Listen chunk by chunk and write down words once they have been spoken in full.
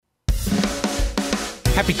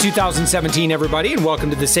Happy 2017, everybody, and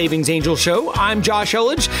welcome to the Savings Angel Show. I'm Josh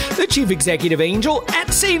Elledge, the Chief Executive Angel at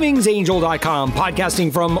SavingsAngel.com,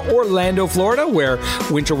 podcasting from Orlando, Florida, where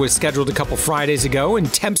winter was scheduled a couple Fridays ago,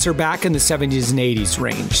 and temps are back in the 70s and 80s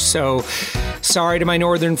range. So, sorry to my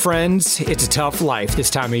northern friends, it's a tough life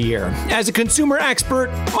this time of year. As a consumer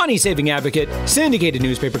expert, money-saving advocate, syndicated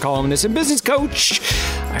newspaper columnist, and business coach,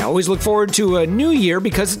 I always look forward to a new year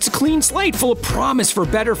because it's a clean slate full of promise for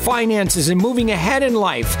better finances and moving ahead in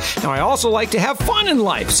life. Now, I also like to have fun in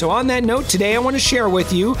life. So on that note, today I want to share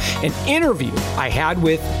with you an interview I had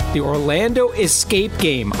with the Orlando Escape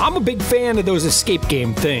Game. I'm a big fan of those escape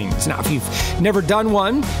game things. Now, if you've never done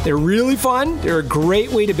one, they're really fun. They're a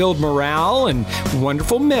great way to build morale and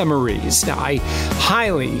wonderful memories. Now, I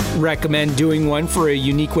highly recommend doing one for a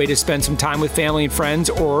unique way to spend some time with family and friends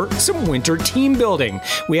or some winter team building.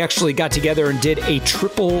 We actually got together and did a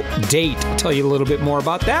triple date. I'll tell you a little bit more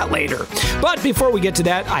about that later. But before we get to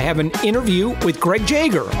that, I have an interview with Greg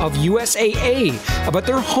Jager of USAA about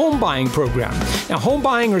their home buying program. Now, home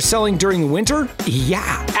buying or selling during winter?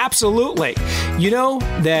 Yeah, absolutely. You know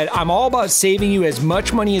that I'm all about saving you as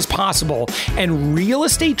much money as possible, and real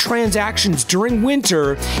estate transactions during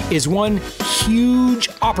winter is one huge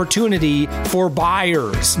opportunity for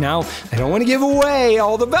buyers. Now, I don't want to give away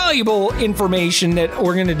all the valuable information that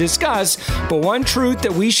we're going to discuss, but one truth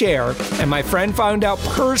that we share, and my friend found out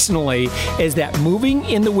personally, is that moving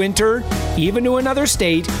in the winter, even to another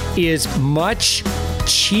state, is much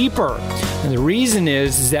cheaper. And the reason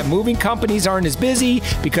is that moving companies aren't as busy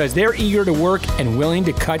because they're eager to work and willing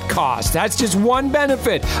to cut costs. That's just one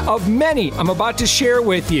benefit of many I'm about to share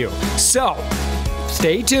with you. So,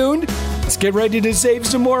 stay tuned. Let's get ready to save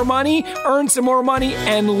some more money, earn some more money,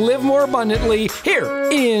 and live more abundantly here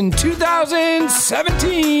in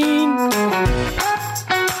 2017.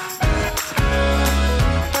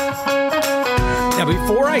 Now,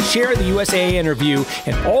 before I share the USAA interview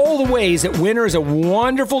and all the ways that winter is a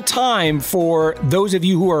wonderful time for those of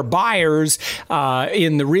you who are buyers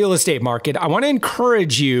in the real estate market, I want to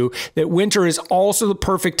encourage you that winter is also the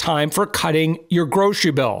perfect time for cutting your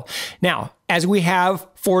grocery bill. Now, as we have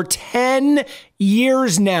for 10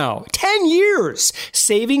 years now. 10 years!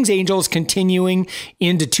 Savings Angel is continuing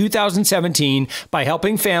into 2017 by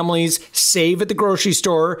helping families save at the grocery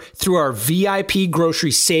store through our VIP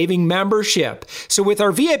Grocery Saving membership. So with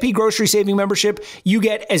our VIP Grocery Saving membership, you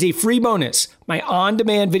get as a free bonus my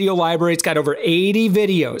on-demand video library. It's got over 80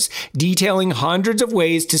 videos detailing hundreds of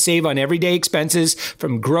ways to save on everyday expenses,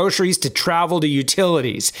 from groceries to travel to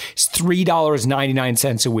utilities. It's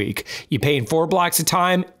 $3.99 a week. You pay in 4 blocks of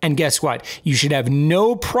time, and guess what? You should have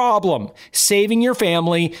no problem saving your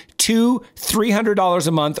family $200-300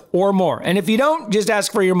 a month or more. And if you don't, just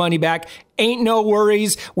ask for your money back. Ain't no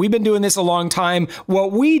worries. We've been doing this a long time.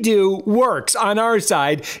 What we do works on our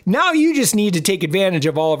side. Now you just need to take advantage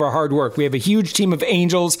of all of our hard work. We have a huge team of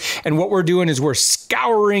angels, and what we're doing is we're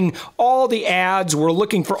scouring all the ads. We're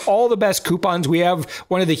looking for all the best coupons. We have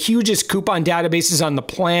one of the hugest coupon databases on the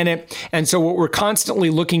planet. And so what we're constantly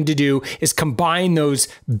looking to do is combine those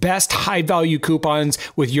best high-value coupons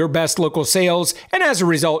with your best local sales. And as a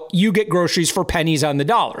result, you get groceries for pennies on the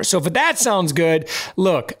dollar. So if that sounds good,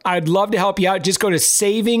 look, I'd love to help you out. Just go to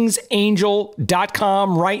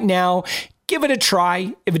SavingsAngel.com right now. Give it a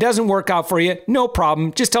try. If it doesn't work out for you, no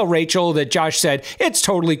problem. Just tell Rachel that Josh said it's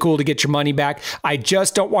totally cool to get your money back. I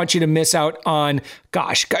just don't want you to miss out on,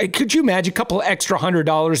 gosh, could you imagine a couple extra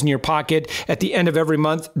 $100 in your pocket at the end of every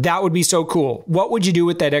month? That would be so cool. What would you do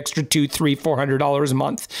with that extra $200, $300, $400 a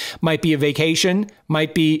month? Might be a vacation,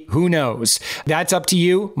 might be, who knows? That's up to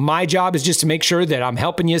you. My job is just to make sure that I'm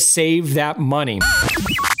helping you save that money.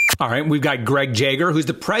 All right, we've got Greg Jager, who's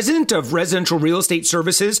the president of Residential Real Estate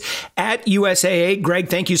Services at USAA. Greg,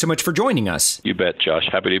 thank you so much for joining us. You bet, Josh.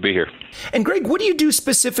 Happy to be here. And Greg, what do you do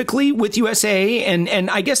specifically with USAA?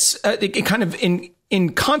 And I guess kind of in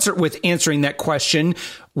concert with answering that question,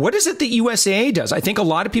 what is it that USAA does? I think a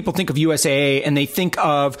lot of people think of USAA and they think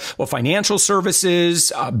of, well, financial services,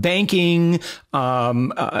 banking,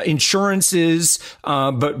 insurances,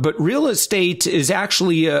 but real estate is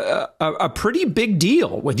actually a pretty big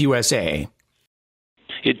deal with USAA.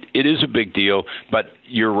 It is a big deal, but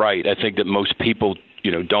you're right. I think that most people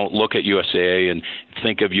don't look at USAA and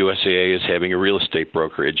think of USAA as having a real estate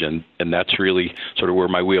brokerage, and that's really sort of where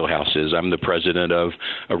my wheelhouse is. I'm the president of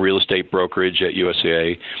a real estate brokerage at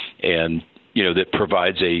USAA, and that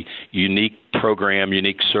provides a unique program,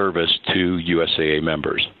 unique service to USAA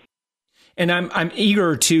members. And I'm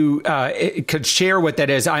eager to could share what that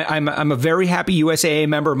is. I'm a very happy USAA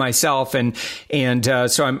member myself, and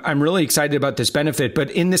so I'm really excited about this benefit. But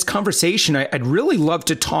in this conversation, I'd really love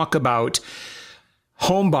to talk about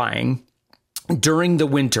home buying during the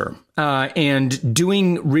winter and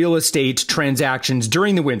doing real estate transactions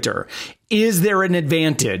during the winter, is there an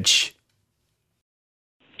advantage?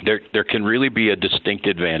 There can really be a distinct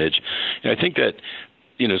advantage. And I think that,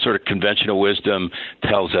 sort of conventional wisdom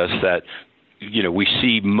tells us that, we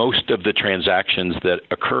see most of the transactions that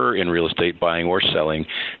occur in real estate buying or selling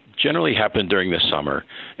generally happen during the summer.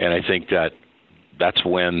 And I think that that's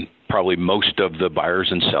when probably most of the buyers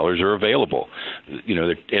and sellers are available.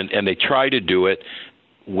 And they try to do it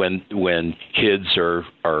when kids are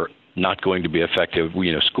not going to be effective,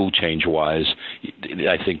 school change wise.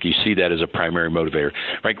 I think you see that as a primary motivator.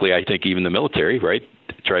 Frankly, I think even the military, right,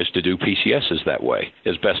 tries to do PCSs that way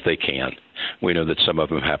as best they can. We know that some of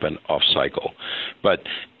them happen off cycle, but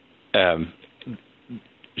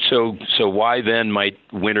so why then might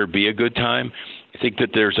winter be a good time? I think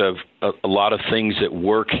that there's a lot of things that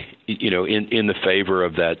work, in the favor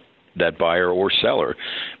of that buyer or seller.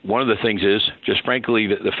 One of the things is just frankly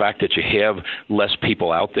the fact that you have less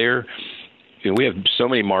people out there. We have so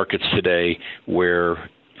many markets today where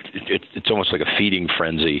it's almost like a feeding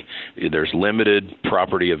frenzy. There's limited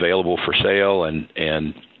property available for sale, and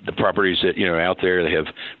the properties that out there, they have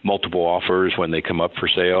multiple offers when they come up for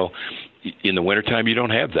sale. In the wintertime, you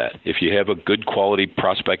don't have that. If you have a good quality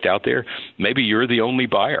prospect out there, maybe you're the only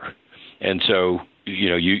buyer, and so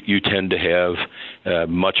you tend to have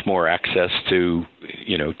much more access to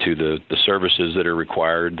the services that are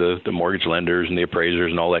required, the mortgage lenders and the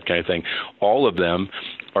appraisers and all that kind of thing. All of them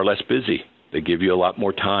are less busy. They give you a lot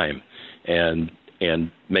more time, and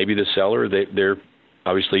maybe the seller, they're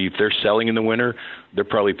obviously, if they're selling in the winter, they're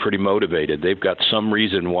probably pretty motivated. They've got some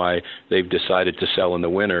reason why they've decided to sell in the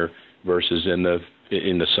winter versus in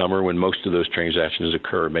the summer when most of those transactions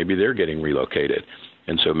occur. Maybe they're getting relocated,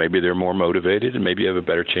 and so maybe they're more motivated, and maybe you have a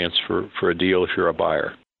better chance for a deal if you're a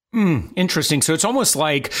buyer. Interesting. So it's almost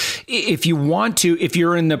like if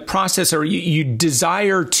you're in the process or you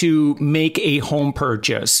desire to make a home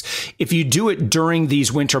purchase, if you do it during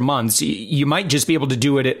these winter months, you might just be able to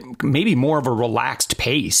do it at maybe more of a relaxed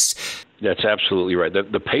pace. That's absolutely right.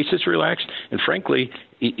 The pace is relaxed. And frankly,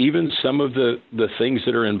 even some of the things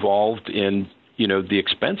that are involved in the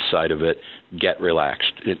expense side of it get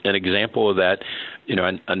relaxed. An example of that,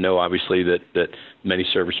 I know obviously that many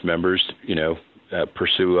service members,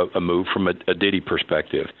 pursue a move from a Diddy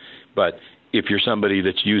perspective. But if you're somebody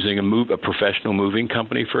that's using a professional moving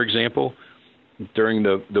company, for example, during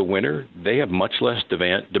the winter, they have much less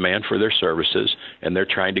demand for their services, and they're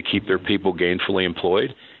trying to keep their people gainfully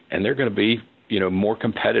employed, and they're going to be more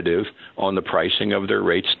competitive on the pricing of their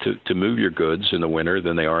rates to move your goods in the winter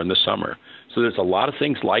than they are in the summer. So there's a lot of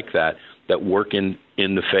things like that work in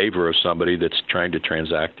the favor of somebody that's trying to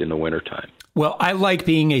transact in the wintertime. Well, I like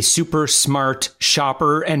being a super smart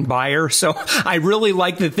shopper and buyer, so I really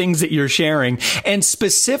like the things that you're sharing. And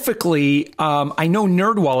specifically, I know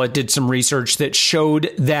NerdWallet did some research that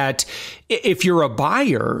showed that if you're a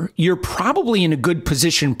buyer, you're probably in a good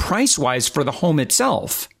position price-wise for the home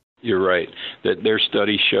itself. You're right. That their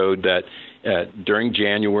study showed that during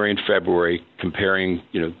January and February, comparing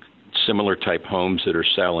similar type homes that are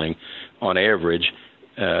selling, on average,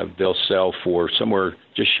 they'll sell for somewhere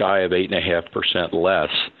just shy of 8.5% less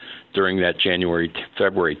during that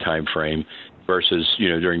January-February timeframe versus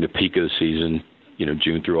during the peak of the season,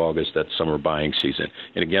 June through August, that summer buying season.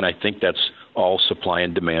 And again, I think that's all supply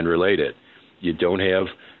and demand related. You don't have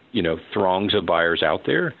throngs of buyers out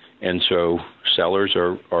there, and so sellers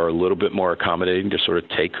are a little bit more accommodating to sort of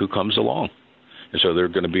take who comes along. And so they're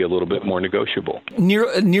going to be a little bit more negotiable.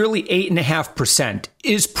 Nearly 8.5%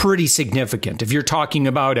 is pretty significant. If you're talking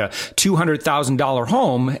about a $200,000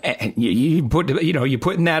 home, and you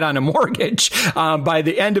putting that on a mortgage, by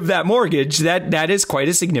the end of that mortgage, that is quite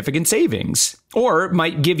a significant savings. Or it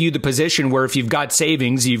might give you the position where if you've got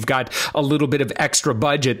savings, you've got a little bit of extra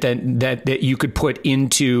budget that you could put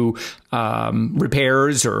into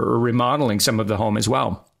repairs or remodeling some of the home as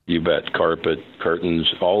well. You bet. Carpet,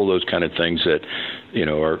 curtains, all of those kind of things that,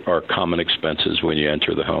 are common expenses when you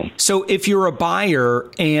enter the home. So if you're a buyer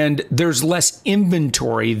and there's less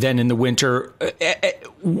inventory than in the winter,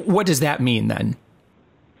 what does that mean then?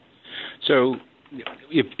 So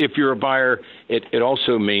if you're a buyer, it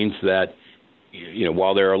also means that,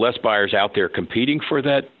 while there are less buyers out there competing for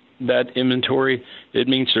that inventory, it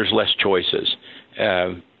means there's less choices,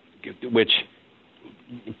 which,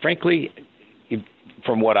 frankly,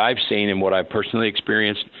 from what I've seen and what I've personally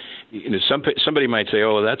experienced, somebody might say,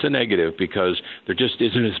 "Oh, that's a negative because there just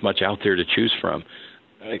isn't as much out there to choose from."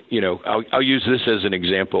 I'll use this as an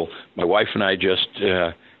example. My wife and I just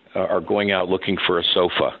are going out looking for a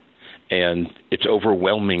sofa, and it's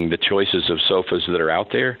overwhelming, the choices of sofas that are out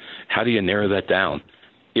there. How do you narrow that down?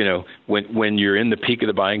 When you're in the peak of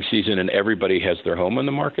the buying season and everybody has their home on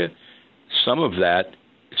the market, some of that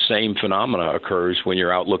same phenomena occurs when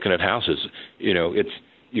you're out looking at houses.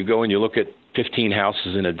 You go and you look at 15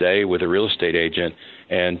 houses in a day with a real estate agent,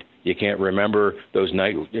 and you can't remember those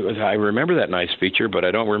nights. I remember that nice feature, but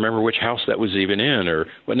I don't remember which house that was even in or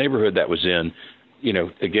what neighborhood that was in.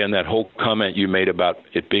 Again, that whole comment you made about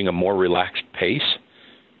it being a more relaxed pace,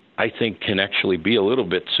 I think can actually be a little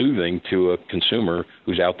bit soothing to a consumer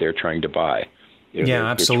who's out there trying to buy.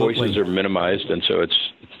 Absolutely. Their choices are minimized, and so it's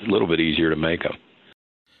a little bit easier to make them.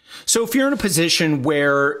 So if you're in a position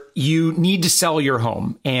where you need to sell your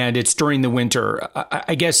home and it's during the winter,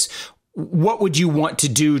 I guess, what would you want to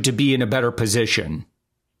do to be in a better position?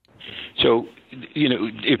 So,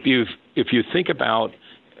 if you think about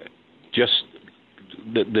just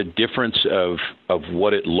the difference of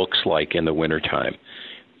what it looks like in the wintertime,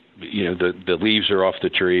 the leaves are off the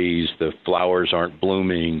trees, the flowers aren't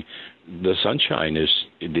blooming, the sunshine is,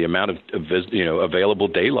 the amount of available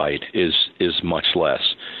daylight is much less.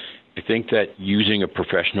 I think that using a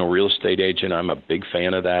professional real estate agent, I'm a big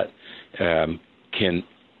fan of that.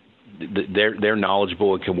 They're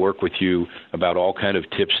knowledgeable and can work with you about all kind of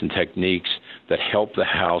tips and techniques that help the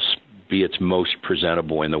house be its most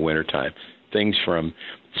presentable in the wintertime.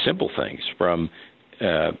 Simple things from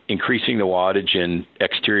increasing the wattage in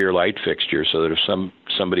exterior light fixtures so that if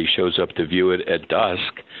somebody shows up to view it at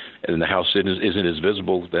dusk and the house isn't as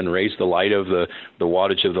visible, then raise the light of the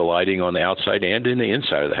wattage of the lighting on the outside and in the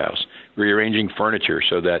inside of the house. Rearranging furniture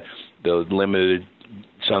so that the limited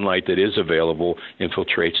sunlight that is available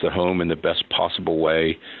infiltrates the home in the best possible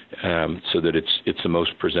way, so that it's the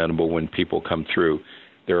most presentable when people come through.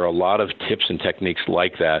 There are a lot of tips and techniques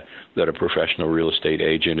like that a professional real estate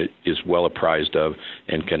agent is well apprised of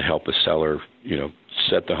and can help a seller,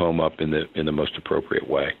 set the home up in the most appropriate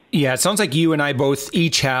way. Yeah, it sounds like you and I both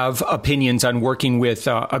each have opinions on working with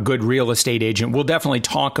a good real estate agent. We'll definitely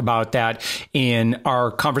talk about that in our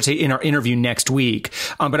conversation, in our interview next week.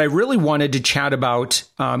 But I really wanted to chat about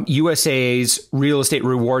USAA's Real Estate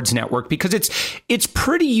Rewards Network because it's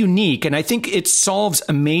pretty unique, and I think it solves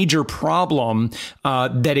a major problem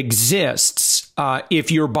that exists if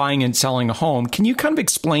you're buying and selling a home. Can you kind of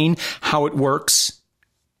explain how it works?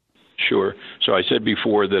 Sure. So I said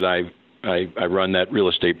before that I run that real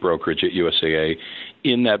estate brokerage at USAA.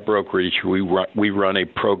 In that brokerage, we run a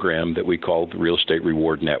program that we call the Real Estate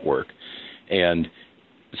Reward Network. And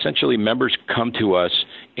essentially members come to us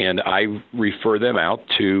and I refer them out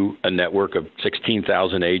to a network of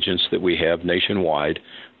 16,000 agents that we have nationwide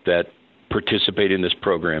that participate in this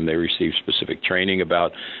program. They receive specific training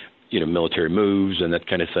about, military moves and that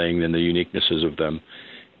kind of thing and the uniquenesses of them.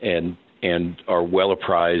 And are well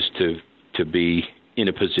apprised to be in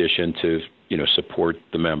a position to, support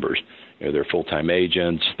the members. They're full-time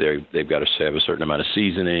agents. They've got to have a certain amount of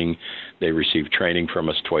seasoning. They receive training from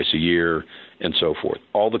us twice a year and so forth.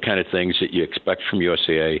 All the kind of things that you expect from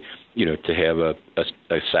USAA, to have a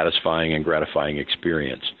satisfying and gratifying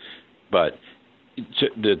experience. But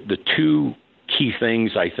the two key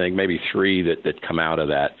things, I think, maybe three that come out of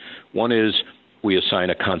that. One is we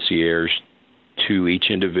assign a concierge to each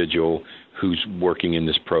individual who's working in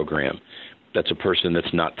this program. That's a person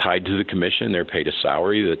that's not tied to the commission. They're paid a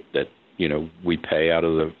salary that we pay out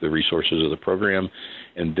of the resources of the program.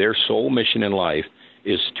 And their sole mission in life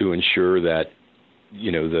is to ensure that,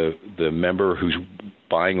 the member who's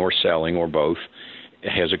buying or selling or both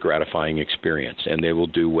has a gratifying experience. And they will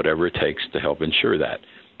do whatever it takes to help ensure that.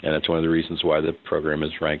 And that's one of the reasons why the program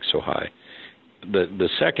is ranked so high. The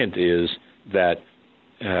second is that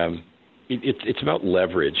it's about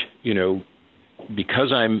leverage,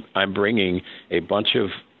 because I'm bringing a bunch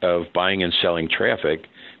of buying and selling traffic,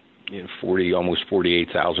 almost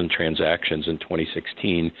 48,000 transactions in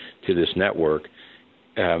 2016 to this network.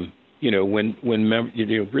 When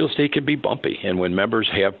real estate can be bumpy, and when members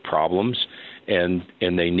have problems and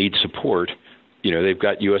they need support, they've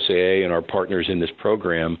got USAA and our partners in this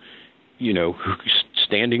program,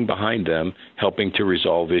 standing behind them, helping to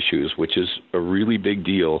resolve issues, which is a really big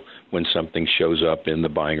deal when something shows up in the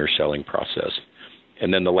buying or selling process.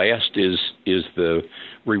 And then the last is the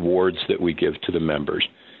rewards that we give to the members.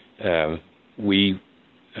 We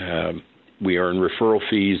earn referral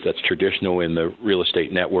fees. That's traditional in the real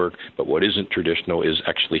estate network, but what isn't traditional is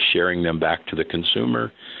actually sharing them back to the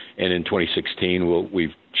consumer. And in 2016,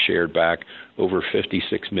 we've shared back over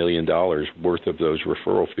 $56 million worth of those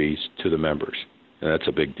referral fees to the members. And that's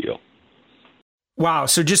a big deal. Wow.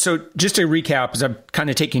 So just to recap, as I'm kind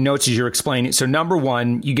of taking notes as you're explaining. So number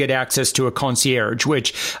one, you get access to a concierge,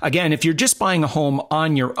 which again, if you're just buying a home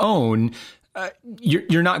on your own,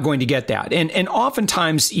 you're not going to get that. And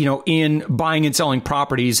oftentimes, in buying and selling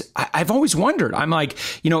properties, I've always wondered, I'm like,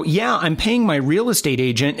 I'm paying my real estate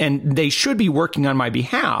agent and they should be working on my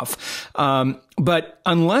behalf. But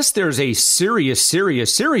unless there's a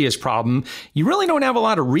serious problem, you really don't have a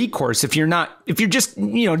lot of recourse if you're just,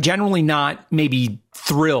 generally not maybe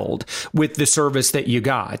thrilled with the service that you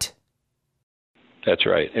got. That's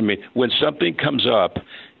right. I mean, when something comes up,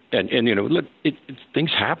 and look,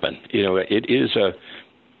 things happen. It is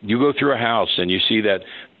you go through a house and you see that,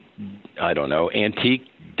 I don't know, antique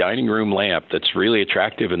dining room lamp that's really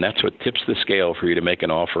attractive, and that's what tips the scale for you to make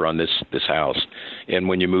an offer on this house. And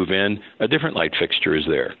when you move in, a different light fixture is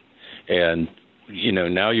there, and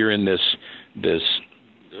now you're in this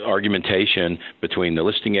argumentation between the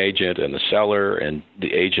listing agent and the seller and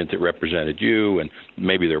the agent that represented you and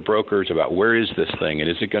maybe their brokers about where is this thing and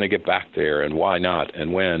is it going to get back there and why not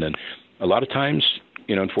and when. And a lot of times,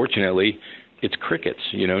 unfortunately, it's crickets.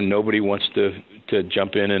 Nobody wants to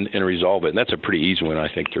jump in and resolve it. And that's a pretty easy one, I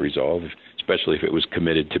think, to resolve, especially if it was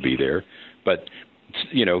committed to be there. But,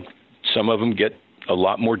 some of them get a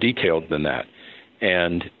lot more detailed than that.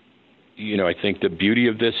 And, I think the beauty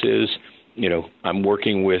of this is, I'm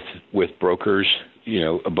working with brokers,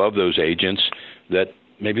 above those agents that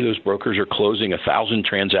maybe those brokers are closing 1,000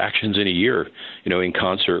 transactions in a year, in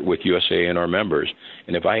concert with USAA and our members.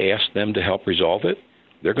 And if I ask them to help resolve it,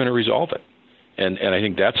 they're going to resolve it. And I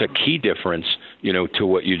think that's a key difference, to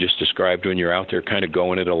what you just described when you're out there kind of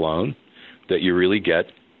going it alone, that you really get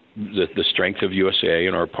the strength of USAA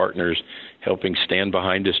and our partners helping stand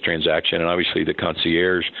behind this transaction. And obviously the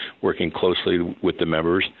concierge working closely with the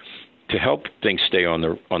members to help things stay on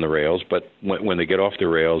the rails, but when they get off the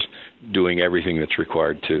rails, doing everything that's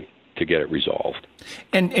required to get it resolved.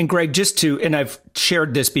 And Greg, and I've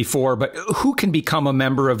shared this before, but who can become a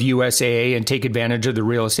member of USAA and take advantage of the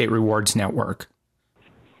Real Estate Rewards Network?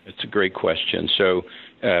 It's a great question. So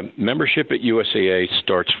membership at USAA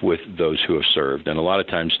starts with those who have served. And a lot of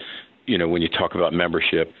times, when you talk about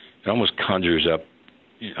membership, it almost conjures up,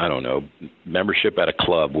 I don't know, membership at a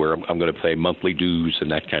club where I'm going to pay monthly dues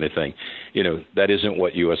and that kind of thing. That isn't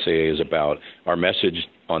what USAA is about. Our message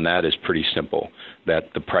on that is pretty simple,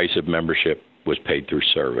 that the price of membership was paid through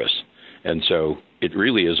service. And so it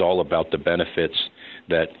really is all about the benefits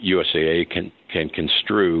that USAA can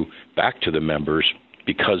construe back to the members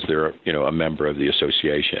because they're, a member of the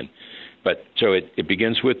association. But so it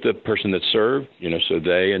begins with the person that served, so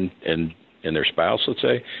they and their spouse, let's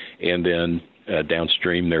say, and then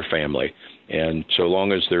downstream their family. And so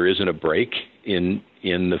long as there isn't a break in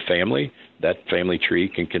the family, that family tree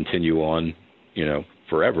can continue on,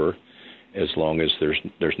 forever, as long as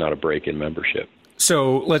there's not a break in membership.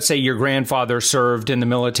 So let's say your grandfather served in the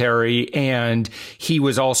military and he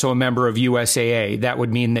was also a member of USAA. That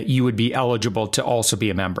would mean that you would be eligible to also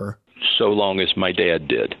be a member. So long as my dad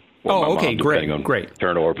did. Okay, great.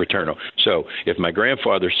 Paternal or paternal. So if my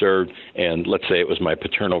grandfather served, and let's say it was my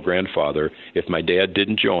paternal grandfather, if my dad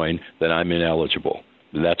didn't join, then I'm ineligible.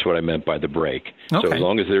 That's what I meant by the break. Okay. So as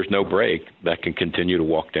long as there's no break, that can continue to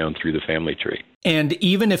walk down through the family tree. And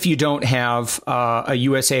even if you don't have a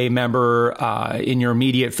USAA member in your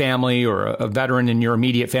immediate family or a veteran in your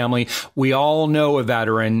immediate family, we all know a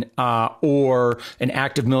veteran or an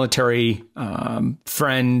active military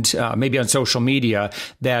friend, maybe on social media,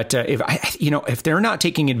 that if they're not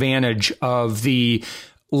taking advantage of the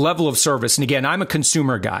level of service. And again, I'm a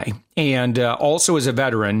consumer guy and also as a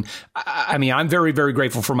veteran, I mean, I'm very, very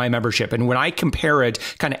grateful for my membership. And when I compare it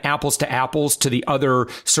kind of apples to apples to the other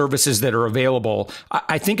services that are available,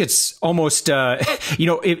 I think it's almost,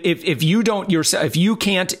 if you don't yourself, if you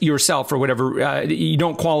can't yourself or whatever, you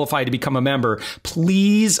don't qualify to become a member,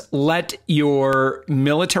 please let your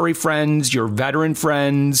military friends, your veteran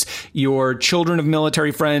friends, your children of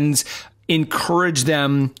military friends, encourage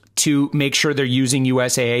them to make sure they're using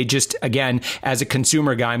USAA. Just again, as a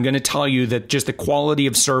consumer guy, I'm going to tell you that just the quality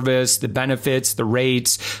of service, the benefits, the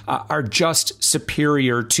rates are just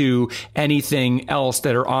superior to anything else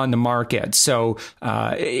that are on the market. So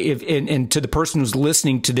and to the person who's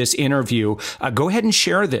listening to this interview, go ahead and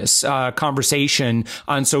share this conversation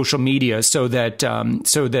on social media so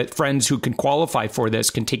that friends who can qualify for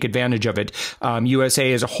this can take advantage of it.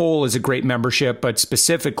 USAA as a whole is a great membership, but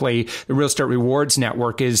specifically the Real Estate Rewards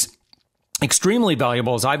Network is extremely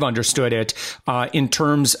valuable, as I've understood it, in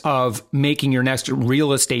terms of making your next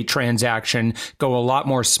real estate transaction go a lot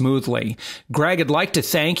more smoothly. Greg, I'd like to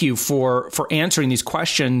thank you for answering these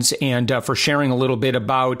questions and for sharing a little bit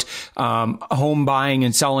about home buying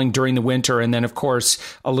and selling during the winter, and then, of course,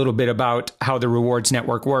 a little bit about how the Rewards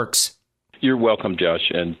Network works. You're welcome, Josh,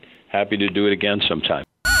 and happy to do it again sometime.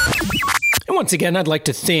 And once again, I'd like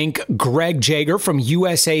to thank Greg Jager from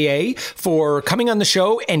USAA for coming on the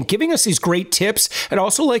show and giving us these great tips. I'd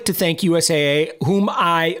also like to thank USAA, whom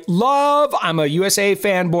I love. I'm a USAA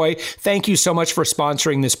fanboy. Thank you so much for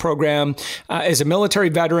sponsoring this program. As a military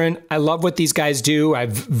veteran, I love what these guys do.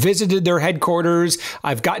 I've visited their headquarters.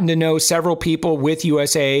 I've gotten to know several people with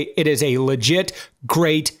USAA. It is a legit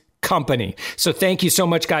great company. So thank you so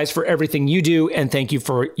much, guys, for everything you do, and thank you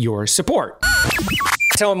for your support.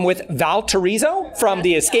 So I'm with Val Turizo from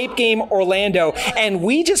the Escape Game Orlando, and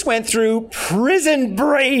we just went through Prison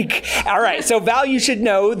Break. All right, so Val, you should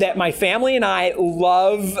know that my family and I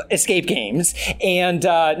love escape games, and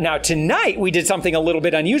now tonight we did something a little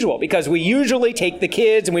bit unusual because we usually take the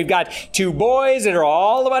kids, and we've got two boys that are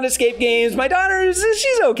all about escape games. My daughter,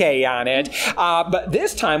 she's okay on it, but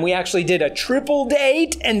this time we actually did a triple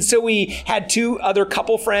date, and so we had two other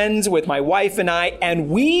couple friends with my wife and I, and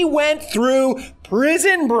we went through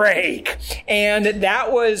Prison Break. And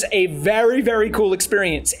that was a very, very cool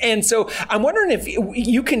experience. And so I'm wondering if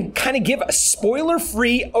you can kind of give a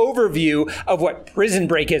spoiler-free overview of what Prison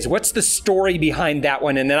Break is. What's the story behind that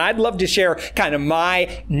one? And then I'd love to share kind of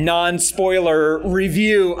my non-spoiler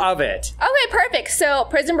review of it. Okay, perfect. So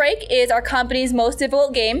Prison Break is our company's most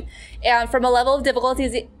difficult game. And from a level of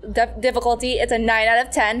difficulty, it's a 9 out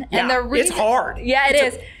of 10. Yeah, and it's hard. Yeah,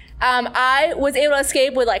 it is. I was able to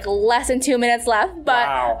escape with like less than 2 minutes left, but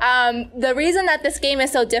wow. The reason that this game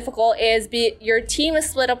is so difficult is your team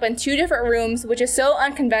is split up in 2 different rooms, which is so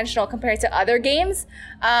unconventional compared to other games,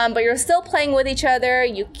 but you're still playing with each other.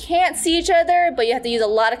 You can't see each other, but you have to use a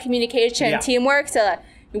lot of communication and teamwork to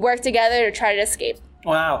work together to try to escape.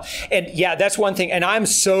 Wow. And yeah, that's one thing. And I'm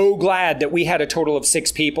so glad that we had a total of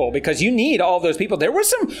 6 people because you need all those people. There were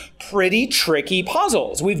some pretty tricky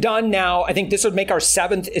puzzles. We've done now, I think this would make our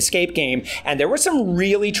 7th escape game. And there were some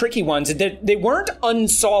really tricky ones that they weren't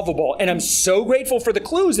unsolvable. And I'm so grateful for the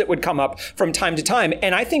clues that would come up from time to time.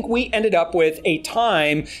 And I think we ended up with a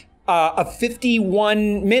time of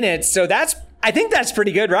 51 minutes. So I think that's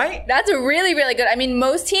pretty good, right? That's really, really good. I mean,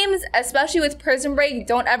 most teams, especially with Prison Break,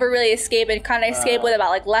 don't ever really escape and kind of escape with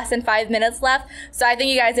about like less than 5 minutes left. So I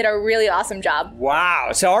think you guys did a really awesome job.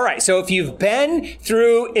 Wow. So, all right. So if you've been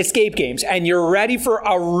through escape games and you're ready for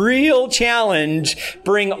a real challenge,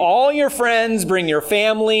 bring all your friends, bring your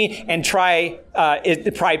family, and try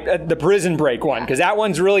the Prison Break one, because that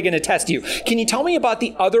one's really going to test you. Can you tell me about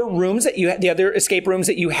the other rooms the other escape rooms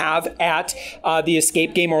that you have at the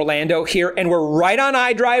Escape Game Orlando here? And we're right on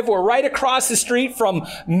iDrive. We're right across the street from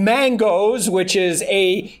Mangoes, which is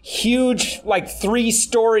a huge, like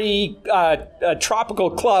 3-story tropical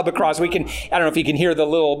club across. I don't know if you can hear the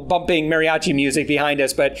little bumping mariachi music behind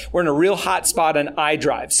us, but we're in a real hot spot on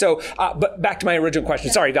iDrive. So, but back to my original question.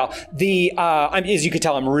 Sorry, Val. As you could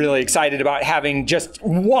tell, I'm really excited about having just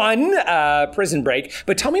one Prison Break.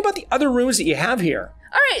 But tell me about the other rooms that you have here.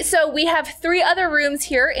 All right, so we have 3 other rooms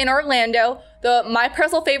here in Orlando. My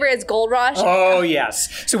personal favorite is Gold Rush. Oh,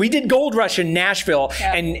 yes. So we did Gold Rush in Nashville.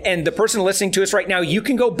 Yeah. And the person listening to us right now, you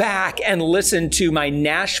can go back and listen to my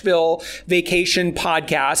Nashville vacation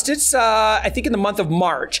podcast. It's, I think, in the month of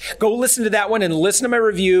March. Go listen to that one and listen to my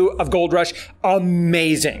review of Gold Rush.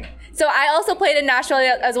 Amazing. So I also played in Nashville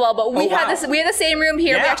as well, but we have the same room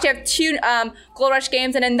here. Yeah. We actually have 2 Gold Rush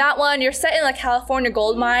games, and in that one, you're set in a California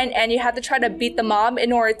gold mine, and you have to try to beat the mob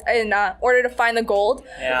in order to find the gold.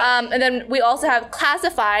 Yeah. And then we also have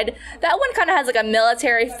Classified. That one kind of has like a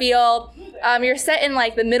military feel. You're set in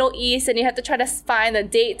like the Middle East, and you have to try to find the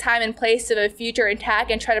date, time, and place of a future attack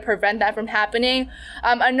and try to prevent that from happening.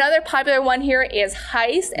 Another popular one here is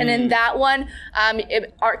Heist, and in that one,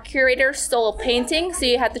 art curator stole a painting, so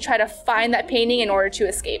you have to try to find that painting in order to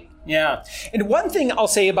escape. Yeah. And one thing I'll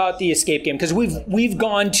say about the escape game, because we've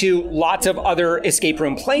gone to lots of other escape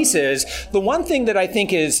room places, the one thing that I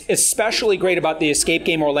think is especially great about the Escape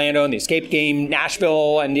Game Orlando and the Escape Game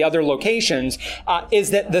Nashville and the other locations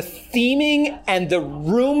is that the theming and the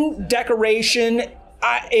room decoration,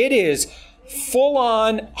 it is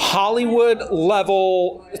full-on Hollywood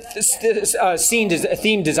level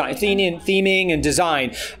theming and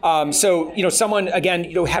design. So, someone, again,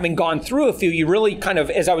 having gone through a few, you really kind of,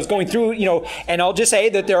 as I was going through, and I'll just say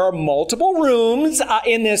that there are multiple rooms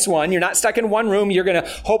in this one. You're not stuck in one room. You're going to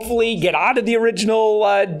hopefully get out of the original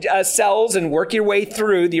cells and work your way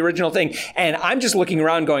through the original thing. And I'm just looking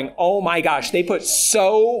around going, oh my gosh, they put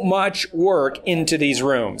so much work into these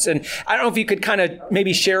rooms. And I don't know if you could kind of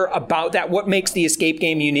maybe share about that. What makes the escape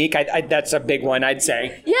game unique? That's a big one, I'd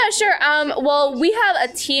say. Yeah, sure. Well, we have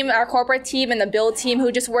a team, our corporate team and the build team,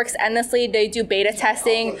 who just works endlessly. They do beta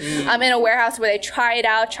testing in a warehouse where they try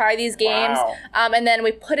these games. Wow. And then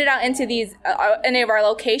we put it out into any of our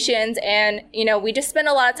locations. And, we just spend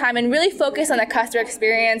a lot of time and really focus on the customer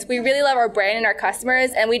experience. We really love our brand and our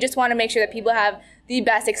customers, and we just want to make sure that people have the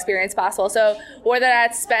best experience possible. So whether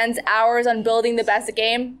that spends hours on building the best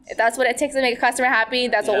game, if that's what it takes to make a customer happy,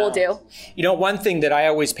 that's what we'll do. One thing that I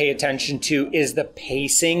always pay attention to is the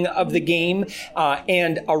pacing of the game.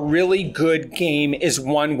 And a really good game is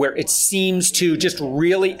one where it seems to just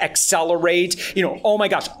really accelerate. Oh my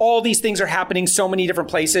gosh, all these things are happening so many different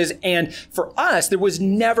places. And for us, there was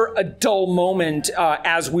never a dull moment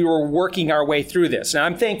as we were working our way through this. Now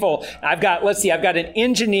I'm thankful. I've got an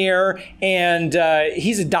engineer and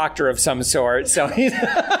he's a doctor of some sort. So he's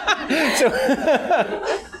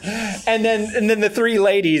and then the three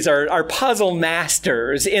ladies are puzzle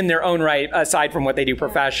masters in their own right, aside from what they do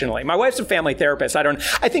professionally. My wife's a family therapist.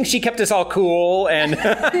 I think she kept us all cool and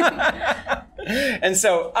and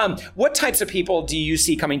so what types of people do you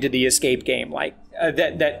see coming to the escape game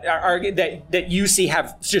that you see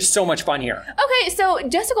have just so much fun here? Okay, so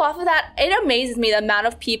just to go off of that, it amazes me the amount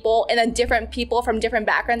of people and the different people from different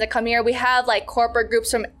backgrounds that come here. We have corporate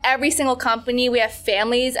groups from every single company. We have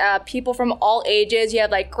families, people from all ages. You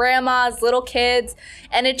have grandmas, little kids,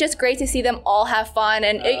 and it's just great to see them all have fun.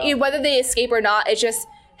 And whether they escape or not, it's just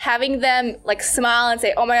having them smile and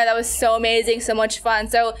say, oh my God, that was so amazing, so much fun.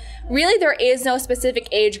 So really there is no specific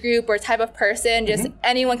age group or type of person, just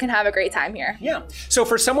anyone can have a great time here. Yeah. So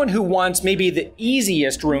for someone who wants maybe the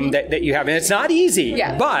easiest room that you have, and it's not easy,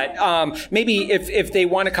 but maybe if they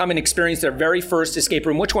want to come and experience their very first escape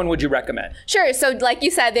room, which one would you recommend? Sure. So like you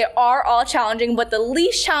said, they are all challenging, but the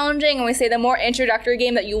least challenging, and we say the more introductory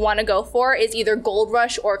game that you want to go for is either Gold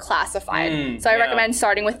Rush or Classified. So I recommend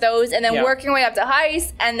starting with those and then working your way up to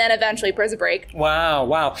Heist and then eventually Prison Break.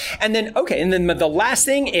 Wow. And then the last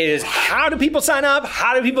thing is, how do people sign up?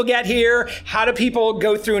 How do people get here? How do people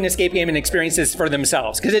go through an escape game and experience this for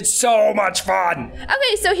themselves? Because it's so much fun.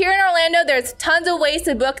 Okay, so here in Orlando, there's tons of ways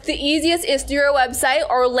to book. The easiest is through our website,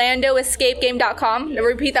 orlandoescapegame.com. I'll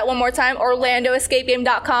repeat that one more time,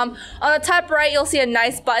 orlandoescapegame.com. On the top right, you'll see a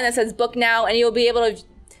nice button that says Book Now, and you'll be able to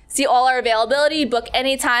see all our availability, book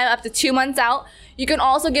anytime up to 2 months out. You can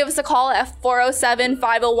also give us a call at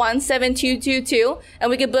 407-501-7222,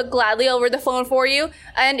 and we can book gladly over the phone for you.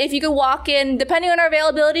 And if you could walk in, depending on our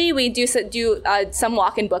availability, we do some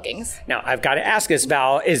walk-in bookings. Now, I've got to ask this,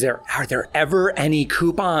 Val, are there ever any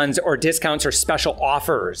coupons or discounts or special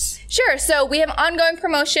offers? Sure. So we have ongoing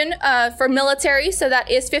promotion for military, so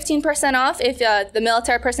that is 15% off if the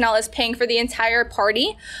military personnel is paying for the entire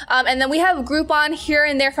party. And then we have Groupon here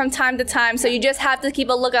and there from time to time, so you just have to keep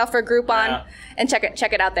a lookout for Groupon. And check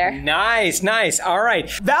it out there. Nice. All right.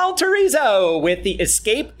 Val Turizzo with the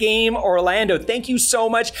Escape Game Orlando. Thank you so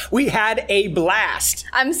much. We had a blast.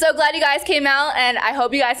 I'm so glad you guys came out, and I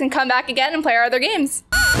hope you guys can come back again and play our other games.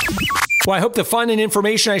 Well, I hope the fun and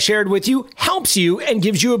information I shared with you helps you and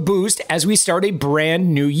gives you a boost as we start a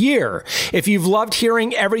brand new year. If you've loved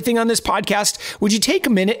hearing everything on this podcast, would you take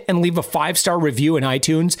a minute and leave a 5-star review in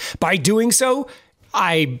iTunes? By doing so,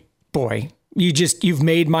 you've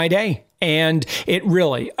made my day. And it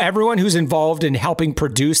really, everyone who's involved in helping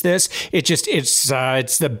produce this, it's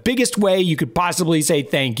the biggest way you could possibly say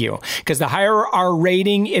thank you. Because the higher our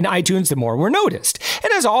rating in iTunes, the more we're noticed.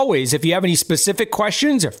 And as always, if you have any specific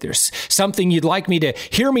questions, if there's something you'd like me to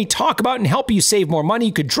hear me talk about and help you save more money,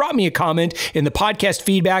 you could drop me a comment in the podcast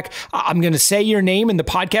feedback. I'm going to say your name in the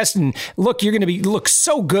podcast, and look, you're going to look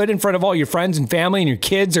so good in front of all your friends and family, and your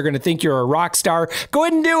kids are going to think you're a rock star. Go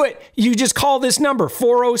ahead and do it. You just call this number,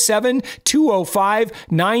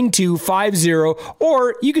 407-205-9250,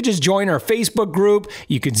 or you could just join our Facebook group.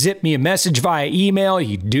 You could zip me a message via email.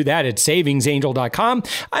 You can do that at savingsangel.com,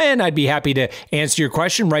 and I'd be happy to answer your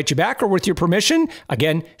question, write you back, or with your permission,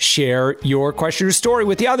 again, share your question or story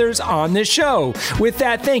with the others on this show. With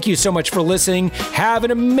that, thank you so much for listening. Have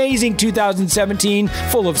an amazing 2017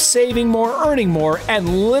 full of saving more, earning more,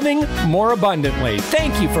 and living more abundantly.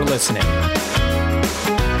 Thank you for listening.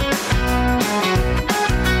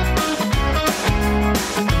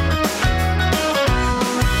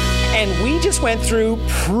 and we just went through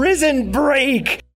Prison Break.